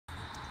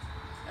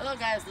Hello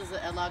guys, this is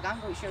Edlog.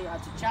 I'm going to show you how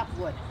to chop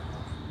wood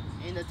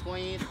in the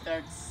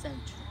 23rd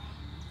century.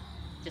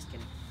 Just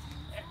kidding.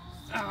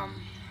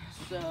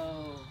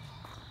 So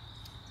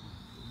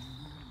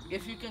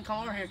if you can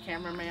come over here,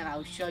 cameraman,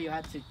 I'll show you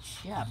how to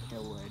chop the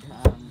wood.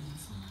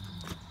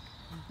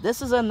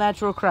 This is a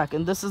natural crack,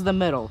 and this is the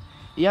middle.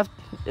 You have,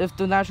 if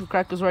the natural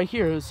crack is right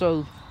here,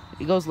 so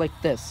it goes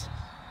like this.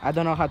 I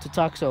don't know how to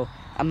talk, so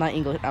I'm not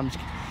English. I'm just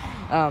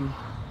kidding.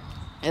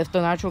 If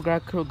the natural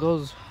crack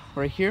goes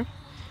right here,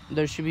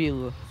 there should be,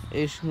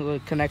 it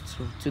should connect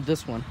to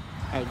this one.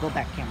 All right, go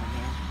back, cameraman.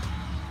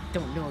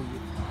 Don't know you.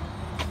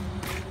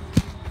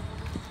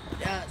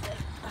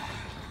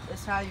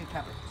 That's how you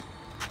chop it.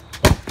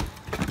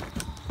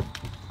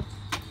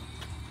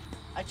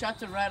 I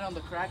chopped it right on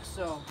the crack,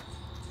 so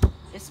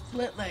it's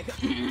split like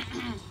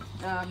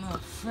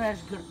fresh,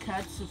 good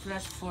cuts,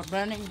 fresh for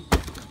burning.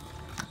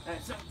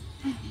 Alright, so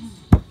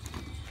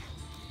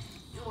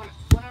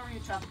whenever you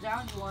chop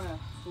down, you want to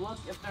look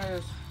if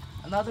there's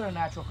another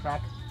natural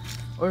crack,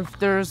 or if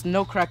there's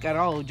no crack at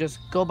all. Just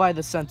go by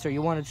the center.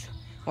 You want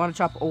to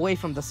chop away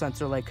from the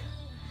center. Like,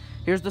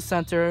 here's the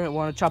center. I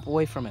want to chop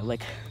away from it.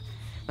 Like,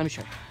 let me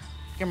show you.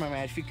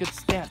 Cameraman, if you could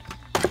stand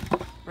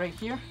right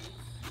here,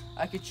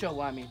 I could show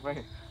what I mean. Right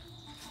here.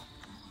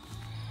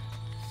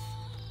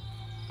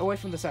 Away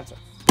from the center.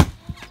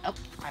 Oh,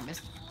 I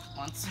missed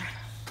once.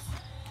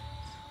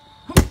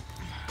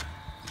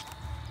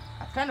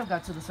 I kind of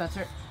got to the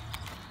center.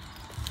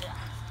 Yeah.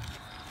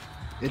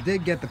 It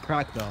did get the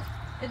crack though.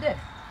 It did.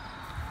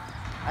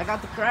 I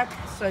got the crack,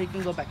 so you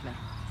can go back now.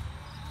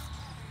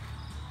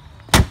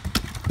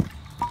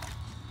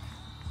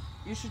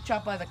 You should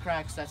chop by the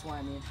cracks, that's what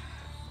I mean.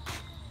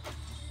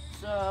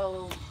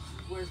 So,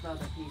 where's the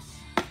other piece?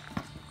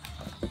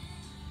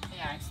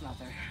 Yeah, it's not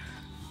there.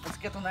 Let's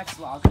get the next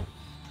log.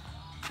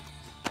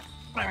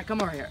 Alright,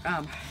 come over here.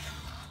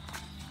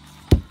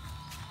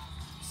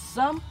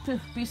 Some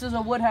pieces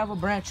of wood have a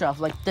branch off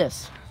like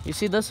this. You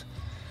see this?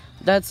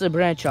 That's a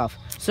branch off.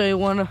 So you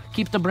want to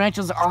keep the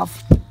branches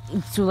off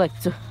to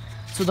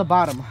the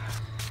bottom.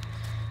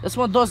 This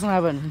one doesn't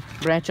have a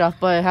branch off,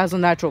 but it has a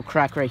natural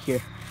crack right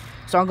here.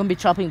 So I'm gonna be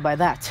chopping by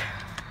that.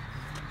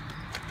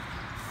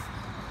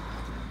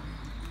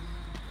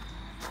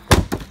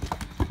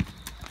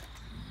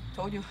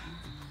 Told you.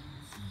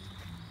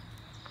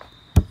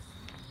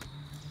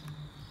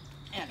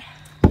 And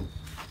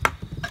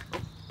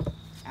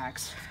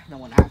axe. No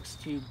one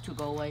asked you to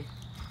go away.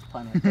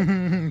 Pun right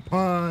there.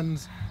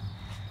 Puns.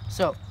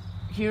 So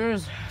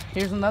here's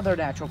another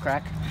natural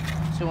crack.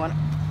 So you want to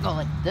go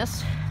like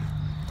this,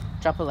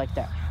 chop it like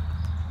that.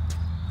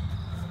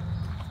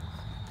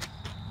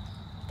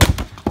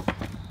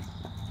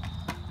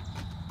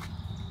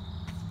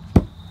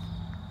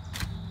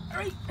 All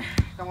right,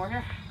 come over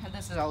here, and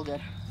this is all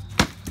good.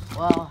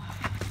 Well,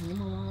 any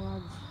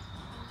more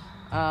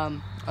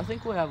logs? I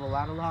think we have a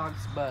lot of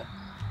logs, but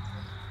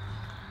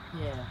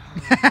yeah.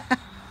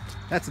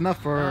 That's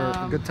enough for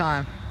a good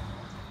time.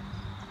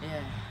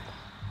 Yeah,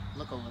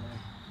 look over there.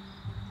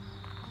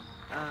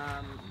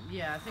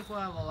 Yeah, I think we'll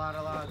have a lot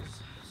of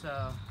logs,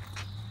 so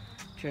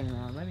turn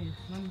around. Let me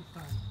find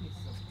a piece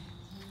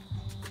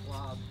of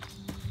log.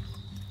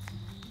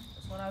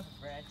 This one has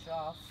a branch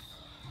off.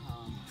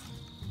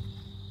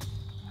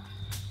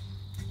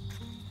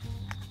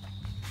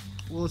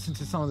 We'll listen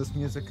to some of this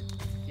music.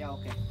 Yeah,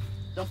 okay.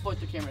 Don't point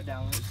the camera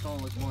down, it's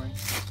gonna look boring.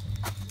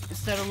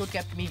 Instead of look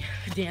at me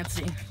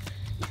dancing.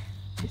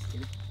 Just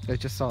kidding. I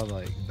just saw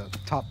like the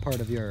top part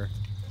of your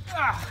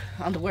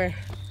Underwear.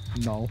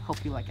 no.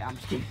 Hope you like it. I'm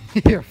just kidding.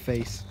 Your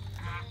face.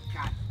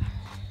 God.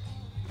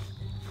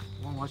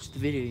 Wanna watch the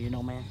video, you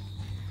know, man.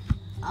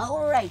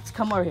 Alright,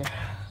 come over here.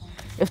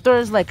 If there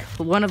is like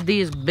one of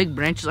these big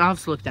branches off,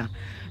 so look down.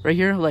 Right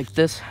here, like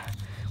this,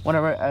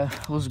 whenever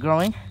it was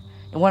growing,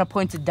 you want to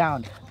point it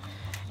down.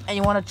 And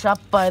you want to chop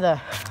by the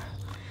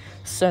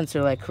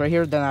center, like right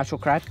here, the natural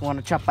crack. You want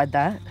to chop by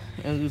that.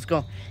 And it's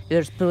going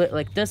either spill it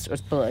like this or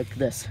spill it like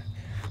this.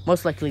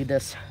 Most likely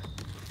this.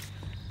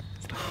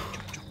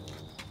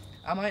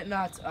 I might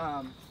not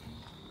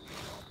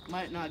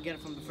get it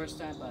from the first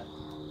time, but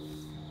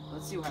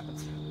let's see what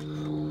happens.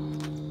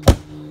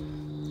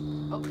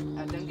 Oh,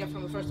 I didn't get it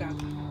from the first time,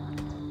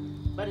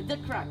 but it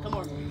did crack. Come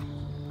over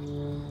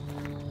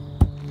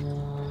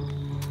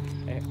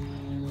here.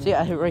 See,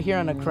 I hit right here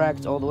and it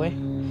cracked all the way,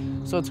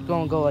 so it's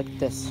gonna go like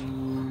this.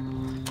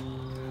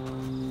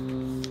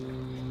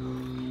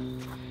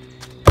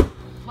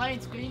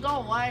 Planes, can you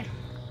go away?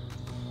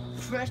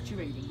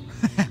 Frustrating.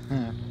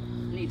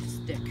 Need a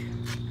stick.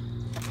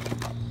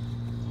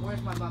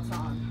 Where's my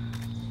baton?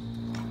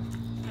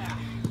 Ah,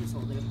 this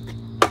will do.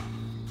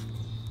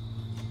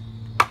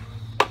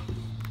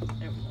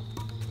 There we go.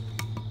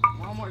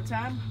 One more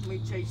time, let me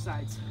change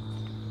sides.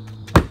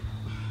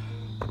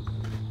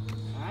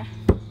 Alright,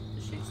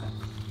 just change sides.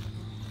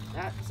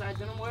 That side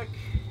didn't work.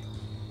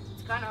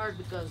 It's kind of hard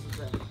because of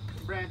the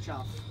branch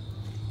off.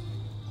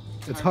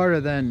 It's harder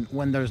than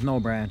when there's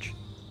no branch.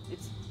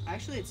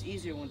 Actually, it's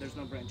easier when there's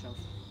no branch off.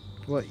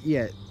 Well,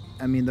 yeah.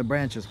 I mean, the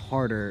branch is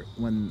harder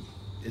when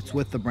it's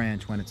with the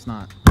branch when it's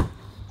not.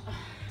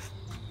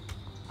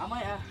 I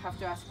might have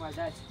to ask my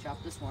dad to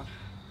chop this one.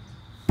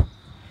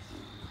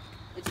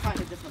 It's find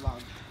a different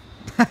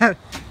log.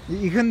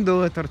 You can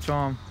do it,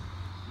 Archom.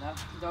 No,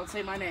 don't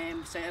say my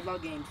name. Say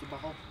Edlog Games, you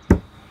butthole.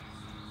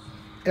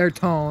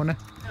 Airtone.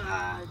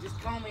 Just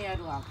call me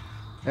Edlog.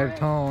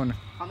 Airtone.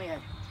 Call me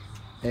Ed.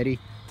 Eddie.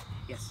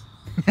 Yes.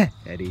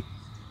 Eddie.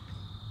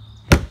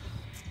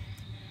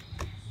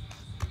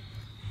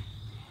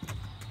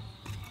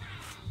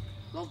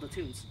 Love the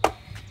tunes.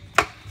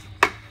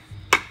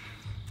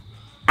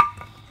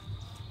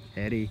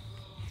 Eddie.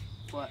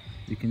 What?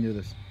 You can do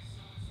this.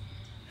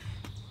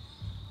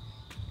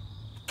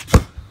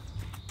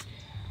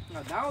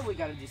 No, now we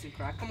got a decent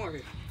crack. Come over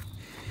here.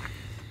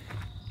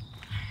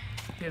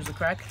 Here's the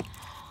crack.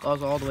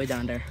 Goes all the way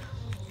down there.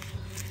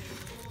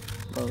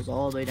 Goes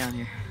all the way down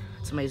here.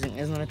 It's amazing,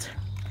 isn't it?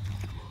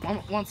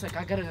 One sec,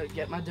 I gotta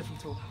get my different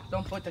tool.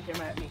 Don't point the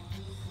camera at me.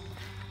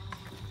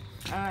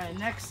 Alright,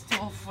 next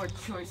tool for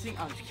choicing.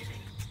 I'm just kidding.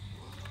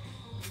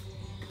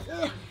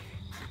 Ugh.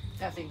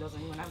 That thing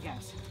doesn't even have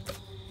gas.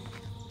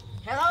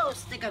 Hello,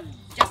 stick of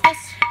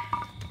justice.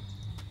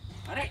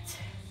 Alright.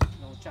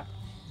 Gonna chop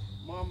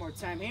one more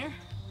time here.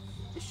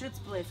 It should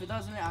split. If it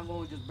doesn't, I'm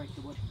going to just break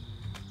the wood.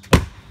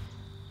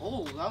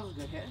 Oh, that was a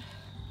good hit.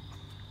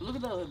 Look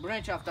at the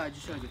branch off that I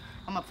just showed you.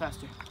 I'm up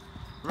faster.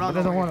 I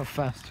don't want it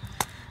fast.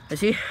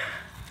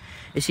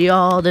 You see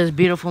all this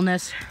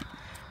beautifulness?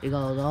 It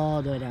goes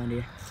all the way down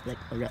here. Like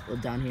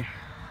down here.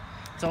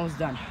 It's almost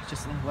done.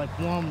 Just like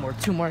one or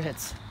two more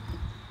hits.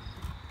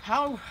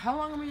 How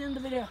long are we in the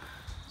video?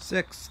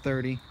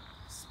 6:30.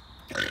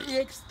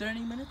 30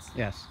 minutes?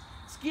 Yes.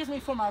 Excuse me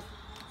for my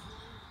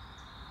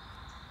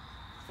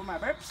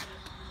burps.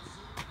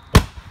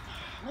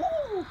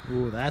 Woo!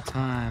 Ooh, that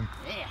time.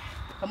 Yeah.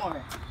 Come over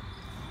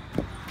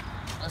here.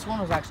 This one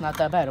was actually not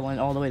that bad. It went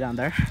all the way down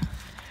there.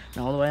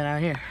 And all the way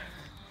down here.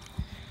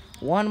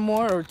 One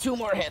more or two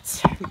more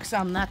hits. Because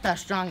I'm not that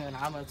strong and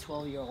I'm a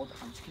 12-year-old.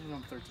 I'm just kidding,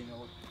 I'm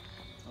 13-year-old.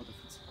 No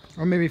difference.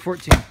 Or maybe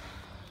 14.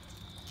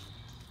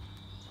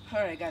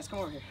 Alright guys, come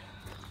over here.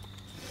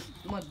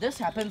 When this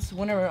happens,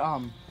 whenever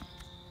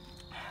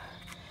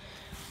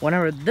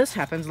this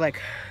happens, like,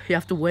 you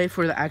have to wait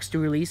for the axe to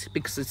release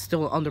because it's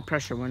still under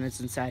pressure when it's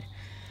inside.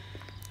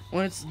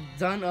 When it's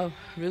done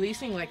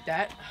releasing like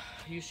that,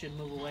 you should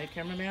move away,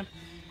 cameraman,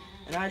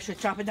 and I should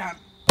chop it down.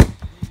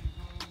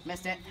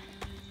 Missed it.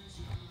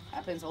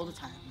 Happens all the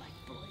time, like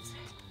boys.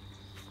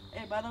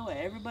 Hey, by the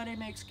way, everybody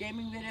makes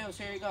gaming videos.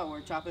 Here you go.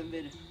 We're chopping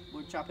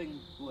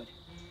wood.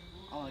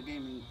 On a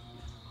gaming.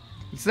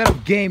 Instead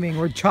of gaming,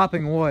 we're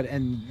chopping wood,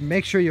 and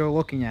make sure you're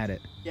looking at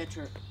it. Yeah,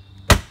 true.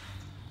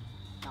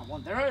 Now,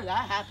 whenever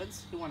that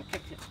happens, you want to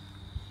kick it.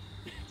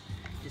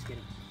 Just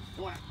kidding.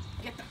 You want to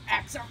get the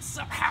axe out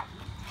somehow.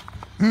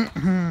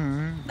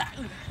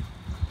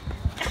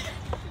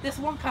 This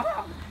won't come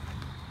out.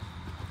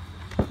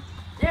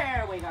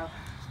 There we go.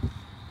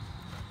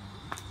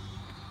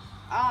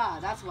 Ah,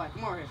 that's why.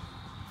 Come over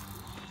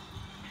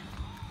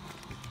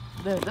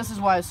here. This is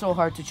why it's so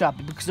hard to chop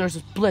it, because there's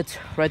a split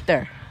right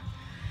there.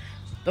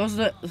 Those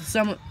are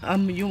some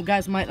you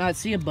guys might not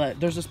see it, but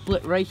there's a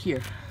split right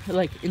here,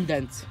 like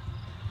indents.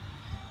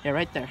 Yeah,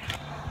 right there.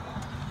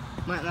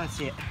 Might not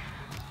see it,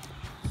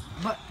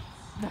 but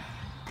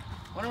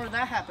whenever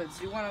that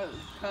happens, you want to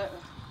cut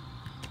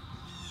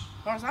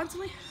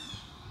horizontally.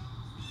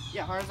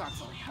 Yeah,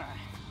 horizontally. All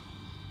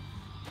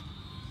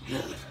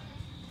right.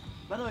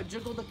 By the way,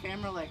 jiggle the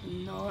camera like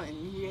no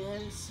and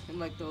yes, and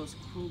like those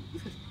cool.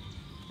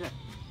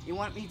 You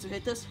want me to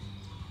hit this?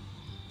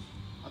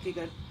 Okay,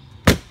 good.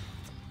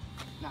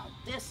 Now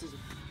this is.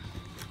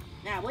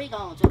 Now we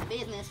going to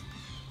business.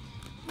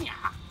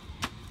 Yeah.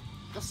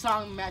 The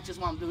song matches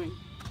what I'm doing.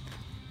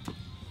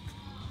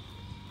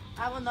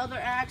 I have another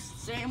axe,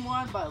 same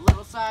one, but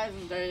little size,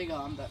 and there you go.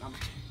 I'm done.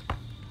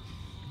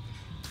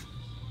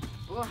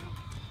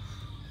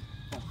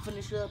 I'll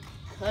finish up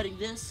cutting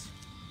this.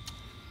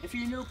 If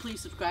you're new,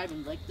 please subscribe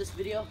and like this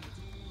video.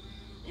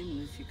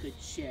 And if you could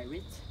share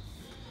it,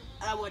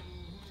 I would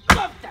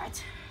love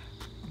that.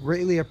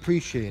 Greatly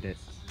appreciate it.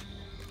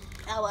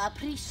 I will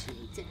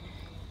appreciate it.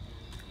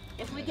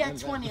 If we get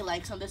 20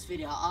 likes on this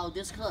video, I'll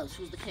disclose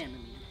who's the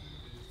cameraman.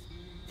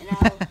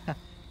 And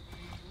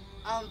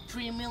on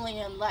 3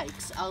 million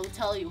likes, I'll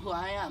tell you who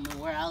I am and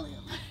where I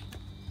live.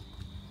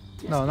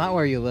 No, not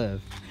where you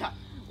live.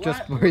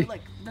 Just where you...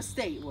 like the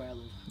state where I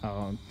live.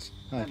 Oh,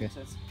 okay.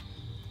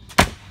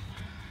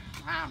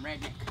 I'm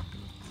redneck.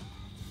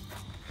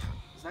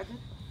 Is that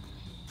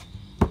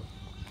good?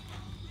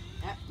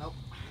 Yeah, nope.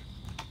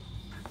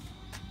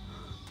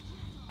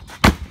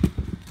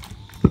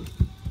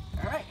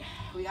 Alright,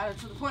 we got it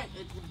to the point.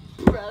 It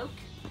broke.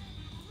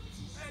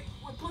 Alright,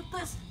 we'll put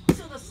this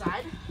to the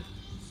side.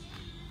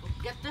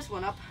 We'll get this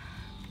one up.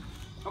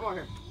 Come over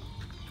here.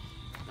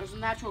 There's a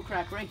natural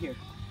crack right here.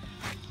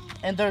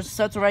 And there's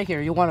center right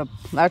here. You want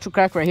a natural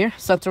crack right here,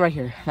 center right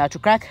here.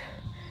 Natural crack.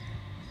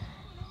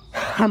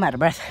 I'm out of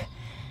breath.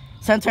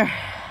 Center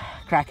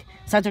crack,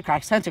 center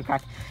crack, center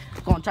crack.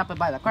 Go and chop it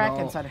by the crack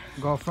and center.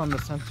 Go from the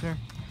center.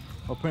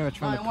 Well, pretty much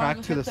from the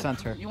crack to the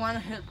center. You want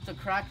to hit the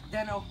crack,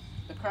 then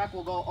the crack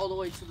will go all the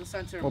way to the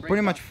center. And Well, break pretty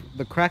down. much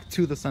the crack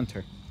to the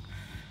center.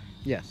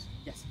 Yes.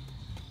 Yes.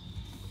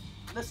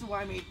 This is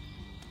what I mean.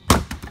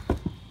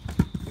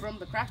 From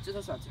the crack to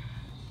the center.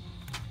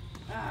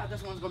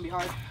 This one's gonna be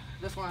hard.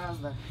 This one has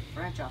the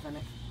branch off in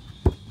it.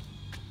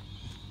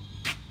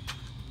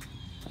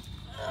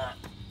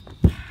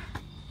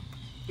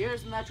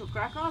 Here's the natural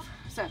crack off.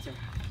 Center.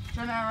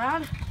 Turn that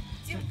around.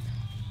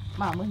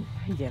 Mom,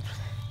 he did.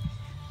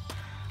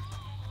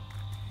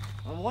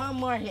 One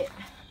more hit.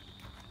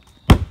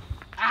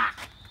 Ah!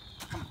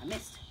 Come on, I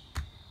missed.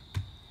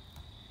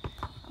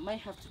 I might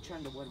have to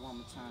turn the wood one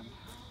more time.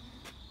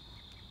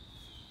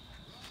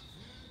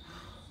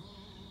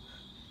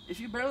 If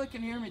you barely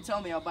can hear me,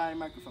 tell me. I'll buy a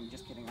microphone.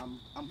 Just kidding.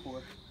 I'm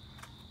poor.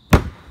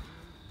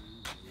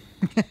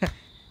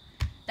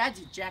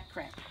 That's a jack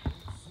crap.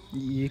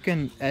 You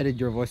can edit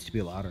your voice to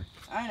be louder.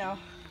 I know.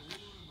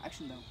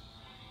 Actually, no.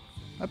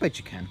 I bet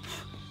you can.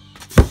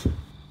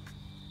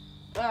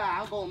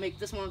 I'm gonna make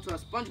this one into a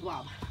sponge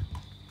blob.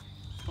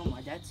 That's what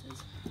my dad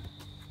says.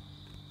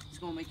 He's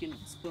gonna make it into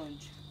a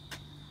sponge.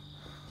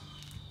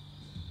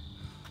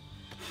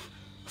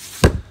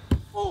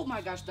 Oh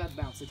my gosh, that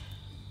bounced.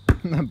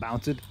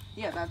 Bounced?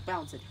 Yeah, that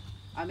bounced.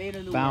 I made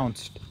a new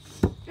Bounced.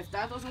 one. If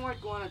that doesn't work,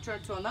 we're gonna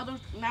turn to another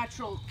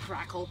natural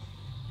crackle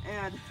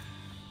and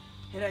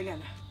hit it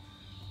again.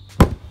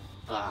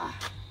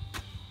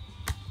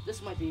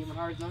 This might be even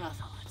harder than I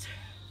thought.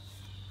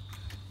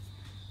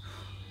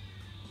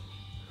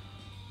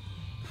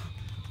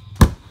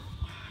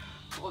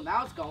 Oh,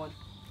 now it's going.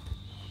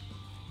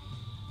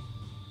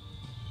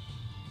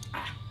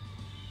 I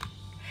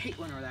hate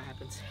whenever that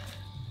happens.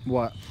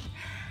 What?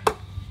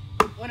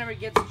 Whenever it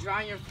gets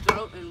dry in your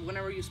throat and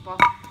whenever you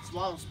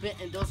swallow spit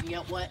and it doesn't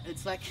get wet,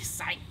 it's like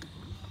sight.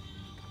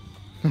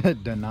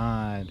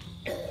 Denied.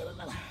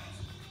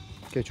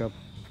 Ketchup.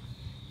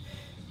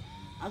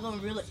 I'm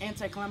going really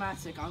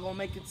anticlimactic. I'm gonna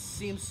make it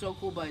seem so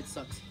cool, but it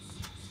sucks.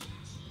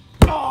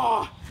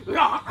 Oh!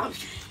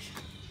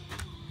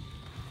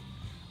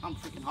 I'm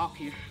freaking Hawk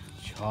here.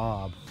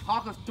 Job.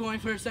 Hawk of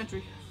 21st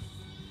century.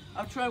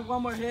 I'll try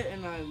one more hit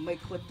and I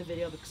might quit the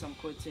video because I'm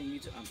quitting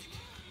YouTube.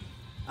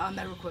 I'll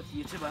never quit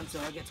YouTube until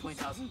I get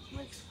 20,000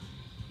 likes.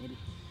 Maybe.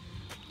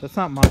 That's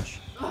not much.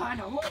 Oh, I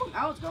know. Ooh,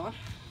 now it's going.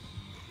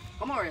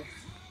 Come over here.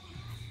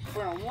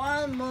 For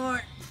one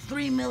more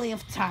 3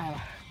 millionth time.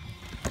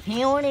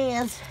 Here it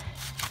is.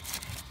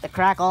 The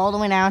crack all the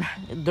way down.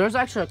 There's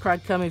actually a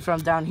crack coming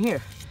from down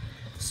here.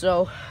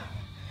 So,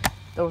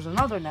 there was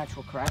another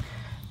natural crack.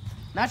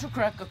 Natural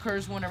crack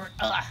occurs whenever...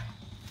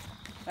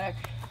 Heck.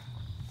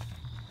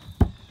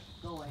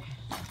 Go away.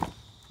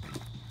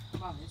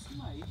 Mano, esse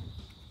aí.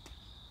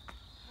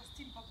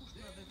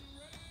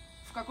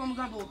 В каком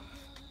году?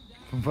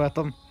 В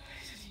этом.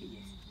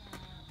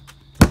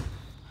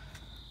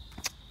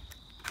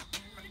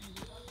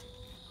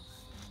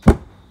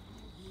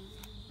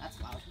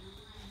 That's loud.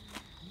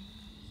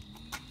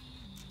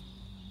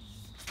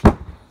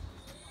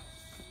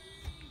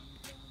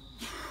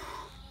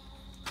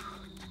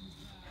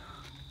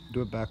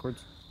 Do it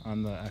backwards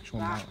on the actual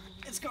mount.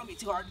 It's gonna be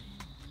too hard.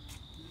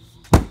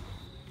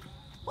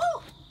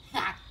 Woo!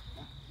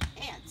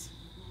 Ants.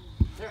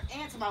 There are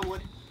ants in my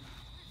wood.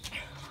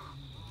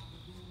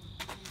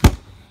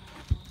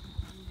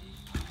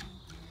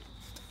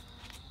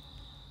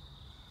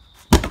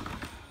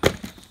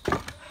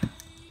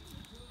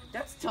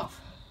 That's tough.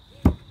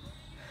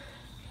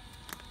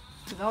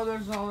 No,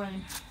 there's no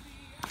rain.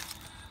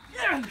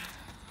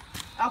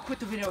 I'll quit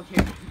the video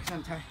here because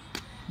I'm tired.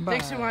 Bye.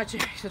 Thanks for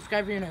watching.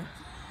 Subscribe if you're new.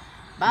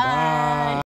 Bye. Bye.